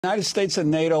The United States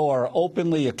and NATO are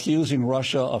openly accusing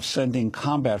Russia of sending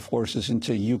combat forces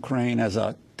into Ukraine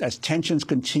as tensions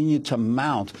continue to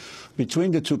mount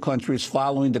between the two countries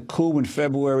following the coup in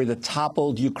February that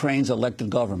toppled Ukraine's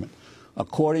elected government.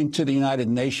 According to the United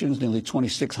Nations, nearly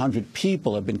 2,600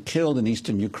 people have been killed in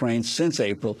eastern Ukraine since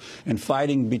April in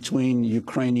fighting between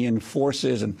Ukrainian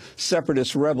forces and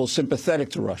separatist rebels sympathetic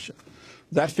to Russia.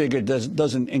 That figure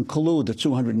doesn't include the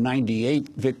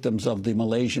 298 victims of the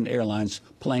Malaysian Airlines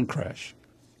plane crash.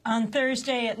 On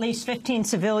Thursday, at least 15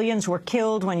 civilians were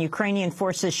killed when Ukrainian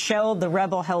forces shelled the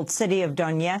rebel-held city of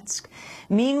Donetsk.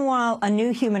 Meanwhile, a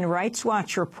new Human Rights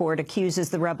Watch report accuses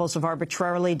the rebels of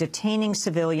arbitrarily detaining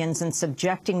civilians and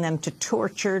subjecting them to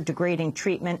torture, degrading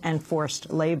treatment, and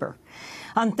forced labor.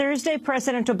 On Thursday,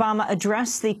 President Obama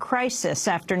addressed the crisis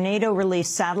after NATO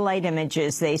released satellite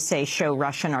images they say show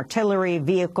Russian artillery,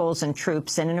 vehicles, and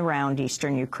troops in and around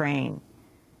eastern Ukraine.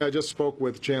 I just spoke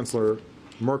with Chancellor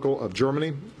Merkel of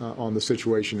Germany on the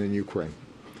situation in Ukraine.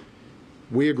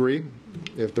 We agree,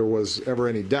 if there was ever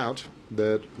any doubt,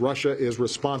 that Russia is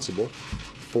responsible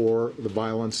for the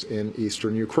violence in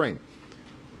eastern Ukraine.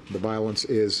 The violence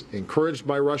is encouraged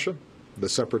by Russia. The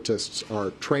separatists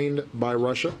are trained by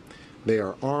Russia. They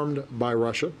are armed by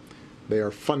Russia. They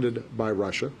are funded by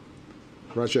Russia.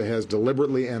 Russia has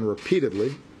deliberately and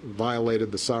repeatedly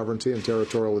violated the sovereignty and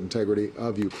territorial integrity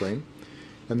of Ukraine.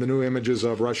 And the new images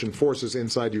of Russian forces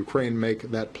inside Ukraine make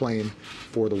that plain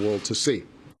for the world to see.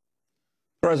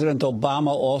 President Obama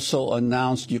also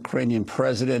announced Ukrainian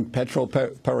President Petro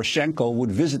Poroshenko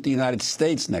would visit the United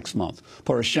States next month.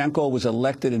 Poroshenko was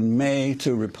elected in May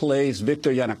to replace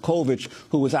Viktor Yanukovych,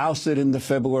 who was ousted in the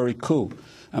February coup.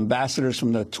 Ambassadors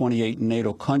from the 28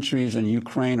 NATO countries and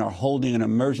Ukraine are holding an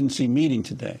emergency meeting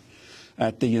today.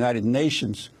 At the United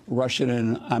Nations,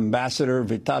 Russian Ambassador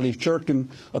Vitaly Churkin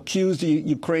accused the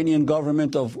Ukrainian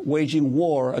government of waging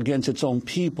war against its own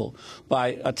people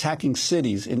by attacking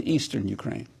cities in eastern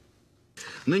Ukraine.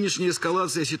 The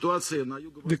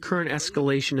current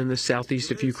escalation in the southeast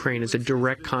of Ukraine is a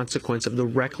direct consequence of the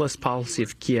reckless policy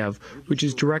of Kiev, which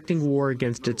is directing war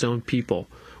against its own people.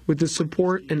 With the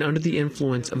support and under the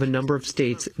influence of a number of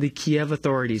states, the Kiev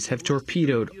authorities have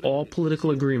torpedoed all political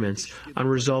agreements on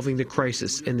resolving the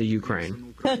crisis in the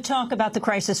Ukraine. To talk about the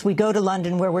crisis, we go to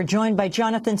London, where we're joined by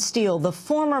Jonathan Steele, the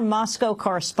former Moscow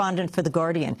correspondent for The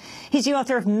Guardian. He's the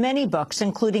author of many books,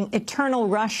 including Eternal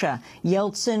Russia,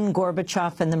 Yeltsin,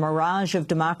 Gorbachev, and the Mirage of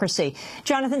Democracy.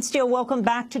 Jonathan Steele, welcome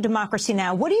back to Democracy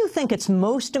Now! What do you think it's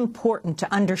most important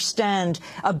to understand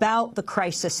about the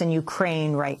crisis in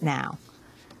Ukraine right now?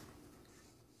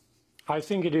 I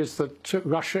think it is that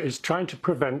Russia is trying to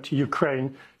prevent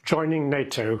Ukraine joining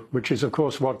NATO, which is, of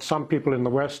course, what some people in the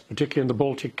West, particularly in the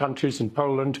Baltic countries, in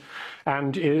Poland,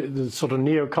 and the sort of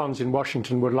neocons in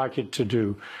Washington would like it to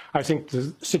do. I think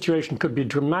the situation could be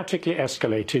dramatically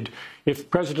escalated if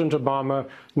President Obama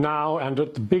now and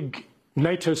at the big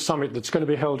NATO summit that's going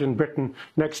to be held in Britain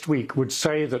next week would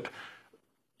say that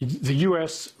the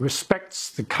US respects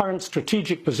the current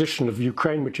strategic position of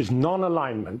Ukraine, which is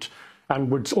non-alignment, and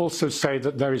would also say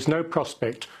that there is no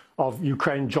prospect of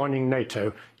Ukraine joining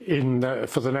NATO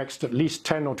for the next at least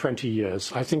 10 or 20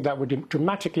 years. I think that would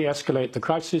dramatically escalate the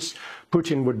crisis.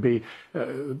 Putin would be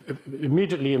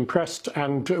immediately impressed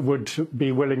and would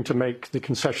be willing to make the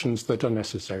concessions that are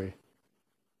necessary.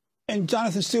 And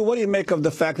Jonathan Steele, what do you make of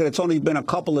the fact that it's only been a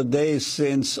couple of days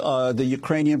since the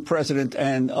Ukrainian president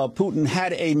and Putin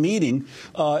had a meeting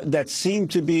that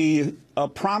seemed to be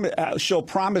show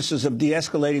promises of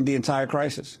de-escalating the entire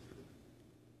crisis?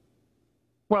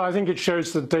 Well, I think it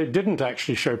shows that they didn't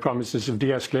actually show promises of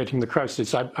de-escalating the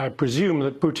crisis. I presume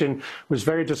that Putin was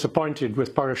very disappointed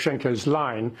with Poroshenko's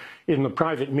line in the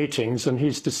private meetings, and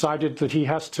he's decided that he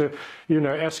has to,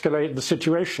 escalate the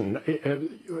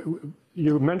situation.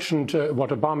 You mentioned what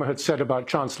Obama had said about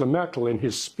Chancellor Merkel in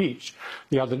his speech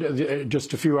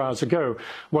just a few hours ago.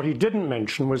 What he didn't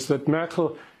mention was that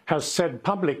Merkel has said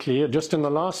publicly, just in the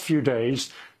last few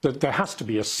days, that there has to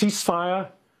be a ceasefire,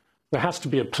 there has to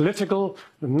be a political,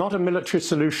 not a military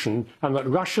solution, and that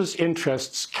Russia's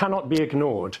interests cannot be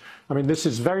ignored. I mean, this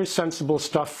is very sensible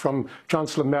stuff from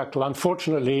Chancellor Merkel.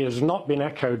 Unfortunately, it has not been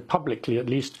echoed publicly, at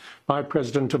least, by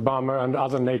President Obama and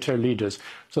other NATO leaders.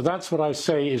 So that's what I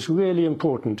say is really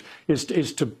important, is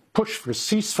to push for a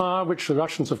ceasefire, which the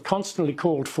Russians have constantly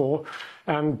called for,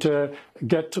 and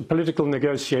get to political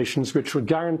negotiations which would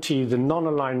guarantee the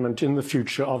non-alignment in the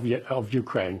future of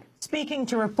Ukraine. Speaking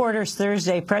to reporters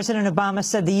Thursday, President Obama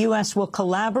said the U.S. will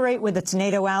collaborate with its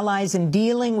NATO allies in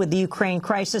dealing with the Ukraine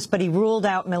crisis, but he ruled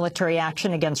out military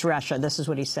action against Russia. This is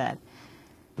what he said.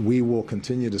 We will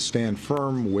continue to stand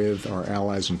firm with our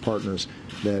allies and partners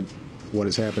that what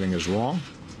is happening is wrong,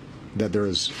 that there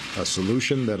is a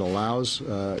solution that allows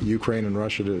Ukraine and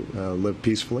Russia to live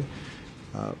peacefully,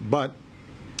 but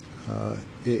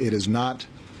it is not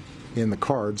in the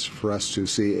cards for us to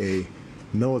see a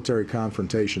military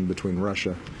confrontation between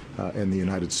Russia and the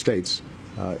United States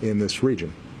in this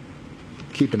region.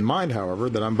 Keep in mind, however,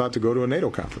 that I'm about to go to a NATO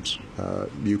conference.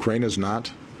 Ukraine is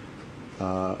not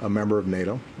a member of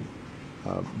NATO,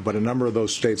 but a number of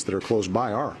those states that are close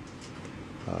by are.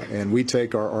 And we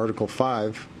take our Article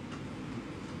 5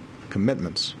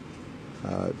 commitments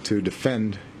to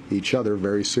defend each other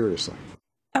very seriously.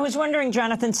 I was wondering,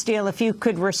 Jonathan Steele, if you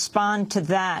could respond to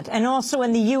that. And also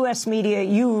in the U.S. media,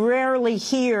 you rarely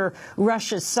hear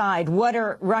Russia's side. What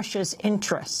are Russia's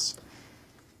interests?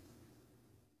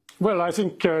 Well, I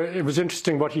think it was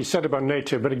interesting what he said about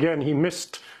NATO, but again, he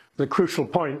missed the crucial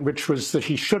point, which was that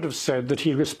he should have said that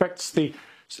he respects the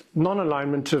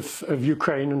non-alignment of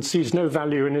Ukraine and sees no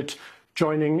value in it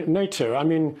joining NATO. I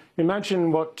mean,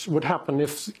 imagine what would happen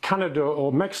if Canada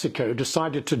or Mexico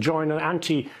decided to join an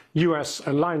anti-US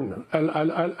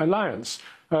alliance.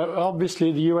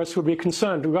 Obviously, the US would be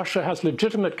concerned. Russia has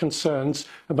legitimate concerns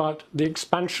about the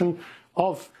expansion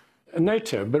of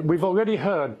NATO, but we've already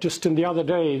heard just in the other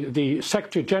day the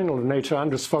Secretary General of NATO,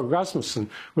 Anders Fogh Rasmussen,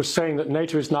 was saying that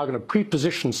NATO is now going to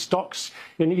pre-position stocks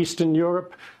in Eastern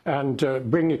Europe and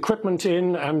bring equipment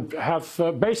in and have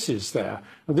bases there.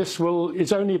 And this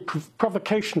is only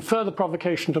provocation, further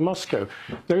provocation to Moscow.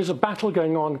 There is a battle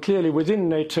going on clearly within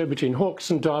NATO between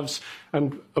hawks and doves,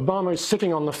 and Obama is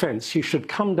sitting on the fence. He should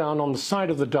come down on the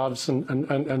side of the doves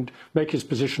and make his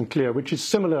position clear, which is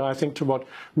similar, I think, to what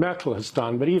Merkel has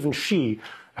done. But even she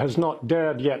has not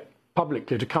dared yet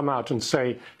publicly to come out and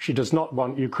say she does not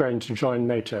want Ukraine to join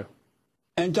NATO.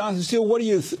 And Jonathan Steele, what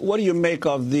do you make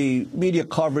of the media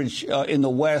coverage in the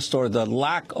West, or the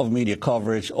lack of media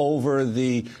coverage over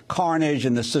the carnage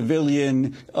and the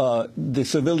civilian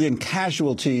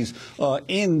casualties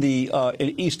in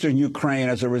eastern Ukraine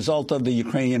as a result of the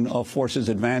Ukrainian forces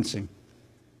advancing?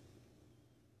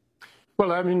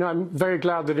 Well, I mean, I'm very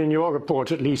glad that in your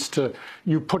report, at least,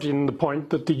 you put in the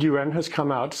point that the UN has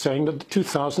come out saying that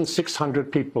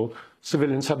 2,600 people,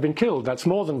 civilians, have been killed. That's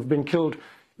more than have been killed.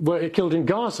 Were killed in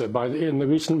Gaza in the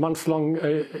recent month-long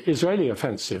Israeli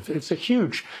offensive. It's a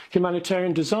huge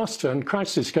humanitarian disaster and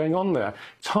crisis going on there.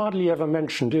 It's hardly ever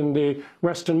mentioned in the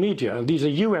Western media. These are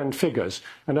UN figures.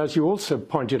 And as you also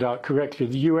pointed out correctly,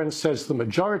 the UN says the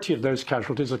majority of those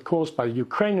casualties are caused by the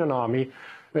Ukrainian army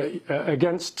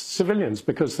against civilians,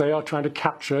 because they are trying to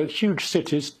capture huge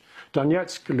cities,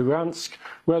 Donetsk, Luhansk,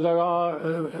 where there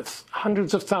are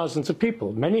hundreds of thousands of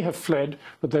people. Many have fled,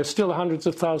 but there's still hundreds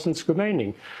of thousands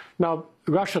remaining. Now,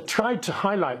 Russia tried to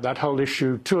highlight that whole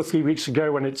issue 2 or 3 weeks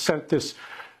ago when it sent this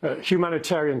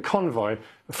humanitarian convoy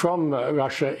from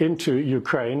Russia into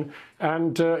Ukraine.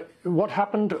 And what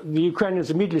happened? The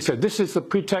Ukrainians immediately said, this is the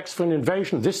pretext for an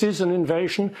invasion. This is an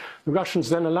invasion. The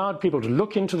Russians then allowed people to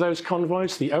look into those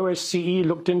convoys. The OSCE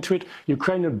looked into it.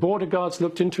 Ukrainian border guards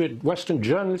looked into it. Western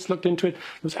journalists looked into it.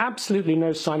 There was absolutely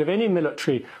no sign of any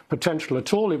military potential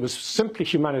at all. It was simply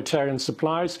humanitarian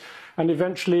supplies. And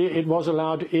eventually it was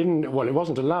allowed in. Well, it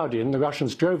wasn't allowed in. The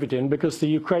Russians drove it in because the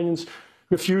Ukrainians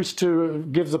refused to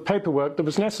give the paperwork that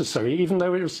was necessary, even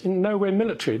though it was in no way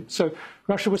military. So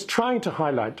Russia was trying to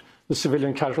highlight the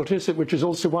civilian casualties, which is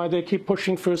also why they keep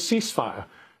pushing for a ceasefire.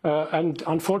 And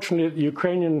unfortunately, the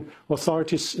Ukrainian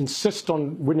authorities insist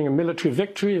on winning a military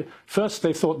victory. First,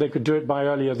 they thought they could do it by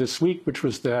earlier this week, which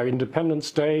was their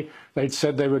Independence Day. They'd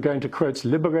said they were going to, quote,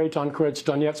 liberate, unquote,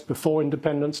 Donetsk before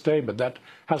Independence Day, but that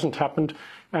hasn't happened.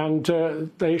 And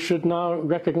they should now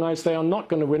recognize they are not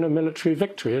going to win a military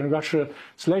victory. And Russia's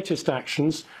latest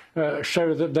actions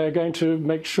show that they're going to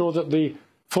make sure that the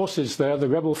forces there, the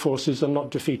rebel forces, are not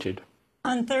defeated.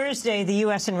 On Thursday, the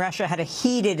U.S. and Russia had a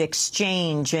heated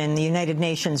exchange in the United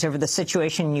Nations over the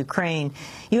situation in Ukraine.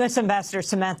 U.S. Ambassador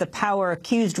Samantha Power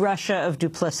accused Russia of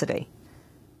duplicity.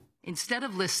 Instead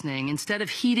of listening, instead of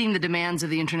heeding the demands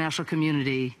of the international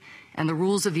community and the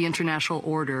rules of the international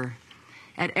order,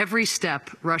 at every step,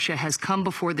 Russia has come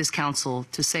before this council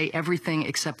to say everything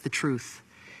except the truth.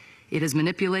 It has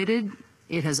manipulated,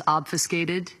 it has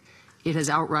obfuscated, it has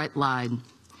outright lied.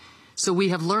 So we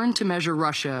have learned to measure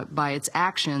Russia by its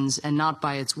actions and not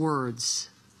by its words.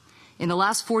 In the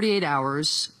last 48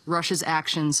 hours, Russia's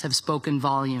actions have spoken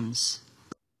volumes.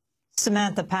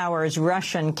 Samantha Power's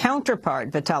Russian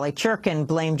counterpart, Vitaly Churkin,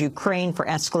 blamed Ukraine for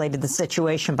escalating the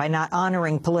situation by not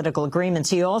honoring political agreements.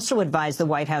 He also advised the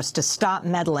White House to stop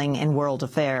meddling in world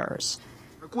affairs.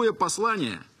 Какое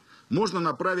послание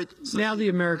Now the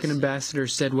American ambassador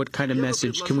said, what kind of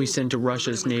message can we send to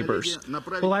Russia's neighbors?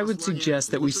 Well, I would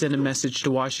suggest that we send a message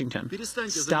to Washington.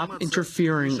 Stop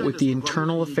interfering with the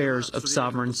internal affairs of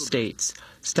sovereign states.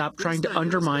 Stop trying to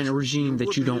undermine a regime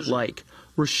that you don't like.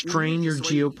 Restrain your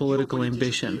geopolitical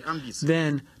ambition.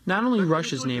 Then, not only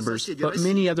Russia's neighbors, but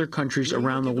many other countries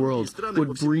around the world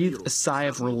would breathe a sigh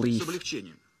of relief.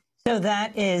 So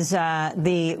that is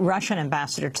the Russian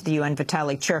ambassador to the UN,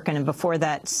 Vitaly Churkin, and before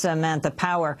that, Samantha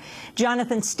Power.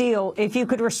 Jonathan Steele, if you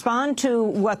could respond to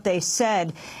what they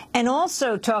said, and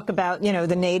also talk about, you know,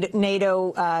 the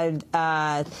NATO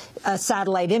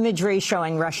satellite imagery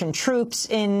showing Russian troops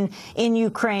in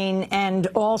Ukraine, and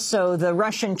also the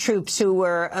Russian troops who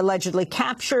were allegedly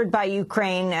captured by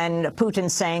Ukraine, and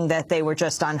Putin saying that they were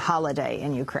just on holiday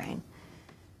in Ukraine.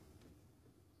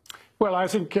 Well, I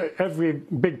think every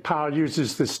big power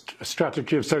uses this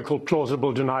strategy of so-called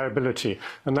plausible deniability,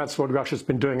 and that's what Russia's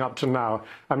been doing up to now.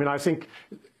 I mean, I think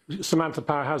Samantha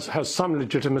Power has some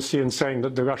legitimacy in saying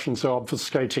that the Russians are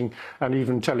obfuscating and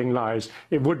even telling lies.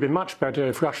 It would be much better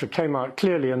if Russia came out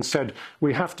clearly and said,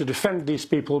 we have to defend these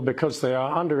people because they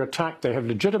are under attack. They have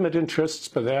legitimate interests,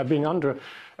 but they are being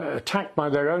attacked by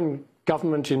their own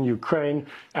government in Ukraine,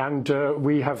 and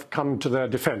we have come to their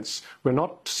defense. We're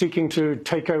not seeking to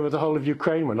take over the whole of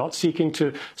Ukraine. We're not seeking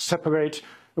to separate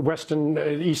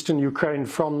eastern Ukraine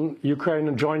from Ukraine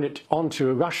and join it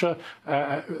onto Russia.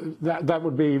 That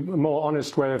would be a more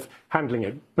honest way of handling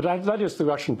it. But that is the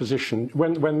Russian position.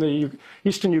 When the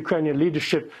eastern Ukrainian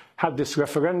leadership had this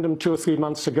referendum 2 or 3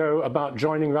 months ago about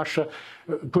joining Russia,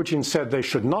 Putin said they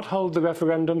should not hold the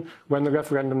referendum. When the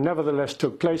referendum nevertheless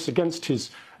took place against his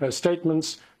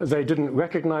statements, they didn't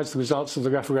recognize the results of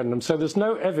the referendum. So there's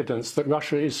no evidence that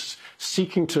Russia is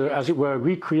seeking to, as it were,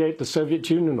 recreate the Soviet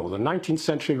Union or the 19th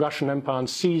century Russian Empire and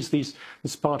seize this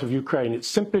part of Ukraine. It's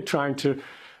simply trying to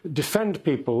defend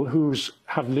people who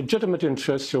have legitimate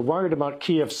interests, who are worried about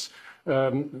Kiev's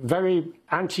very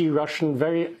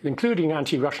anti-Russian, including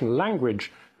anti-Russian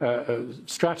language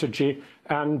strategy,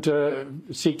 and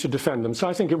seek to defend them. So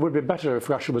I think it would be better if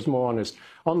Russia was more honest.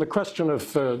 On the question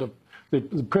of the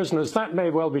prisoners, that may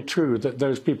well be true, that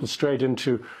those people strayed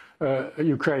into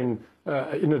Ukraine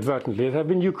inadvertently. There have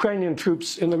been Ukrainian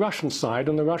troops in the Russian side,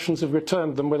 and the Russians have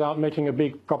returned them without making a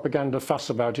big propaganda fuss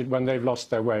about it when they've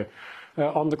lost their way.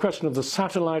 On the question of the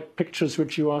satellite pictures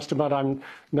which you asked about, I'm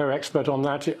no expert on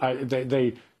that.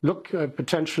 They look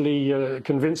potentially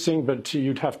convincing, but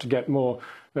you'd have to get more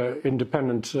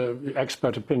independent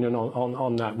expert opinion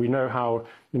on that. We know how,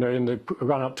 you know, in the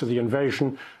run-up to the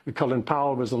invasion, Colin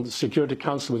Powell was on the Security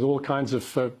Council with all kinds of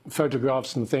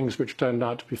photographs and things which turned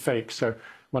out to be fake. So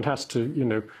one has to, you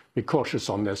know, be cautious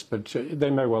on this, but they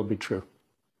may well be true.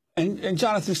 And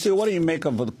Jonathan Steele, what do you make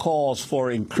of the calls for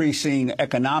increasing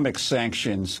economic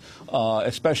sanctions,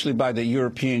 especially by the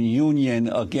European Union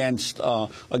against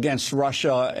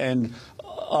Russia, and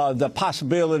the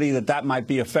possibility that that might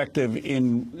be effective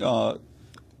in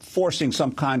forcing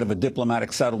some kind of a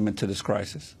diplomatic settlement to this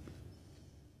crisis?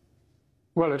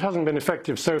 Well, it hasn't been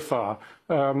effective so far,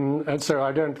 and so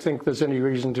I don't think there's any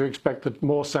reason to expect that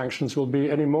more sanctions will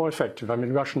be any more effective. I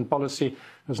mean, Russian policy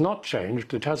has not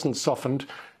changed. It hasn't softened,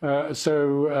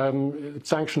 so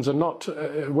sanctions are not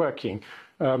working.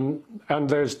 And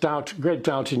there's great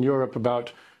doubt in Europe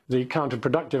about the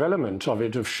counterproductive element of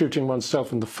it, of shooting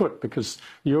oneself in the foot, because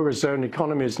Eurozone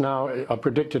economies now are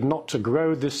predicted not to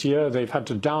grow this year. They've had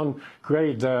to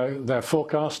downgrade their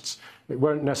forecasts. It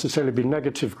won't necessarily be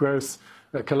negative growth,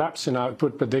 a collapse in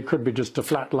output, but they could be just a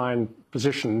flatline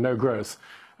position, no growth.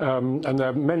 And there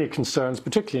are many concerns,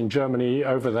 particularly in Germany,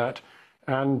 over that.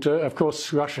 And, of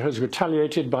course, Russia has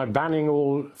retaliated by banning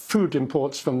all food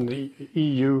imports from the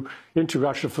EU into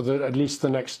Russia for at least the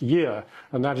next year.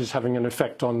 And that is having an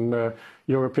effect on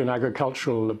European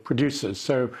agricultural producers.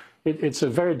 So it's a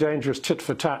very dangerous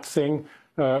tit-for-tat thing,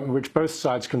 which both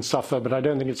sides can suffer. But I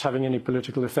don't think it's having any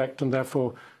political effect and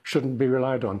therefore shouldn't be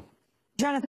relied on.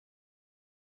 Jonathan.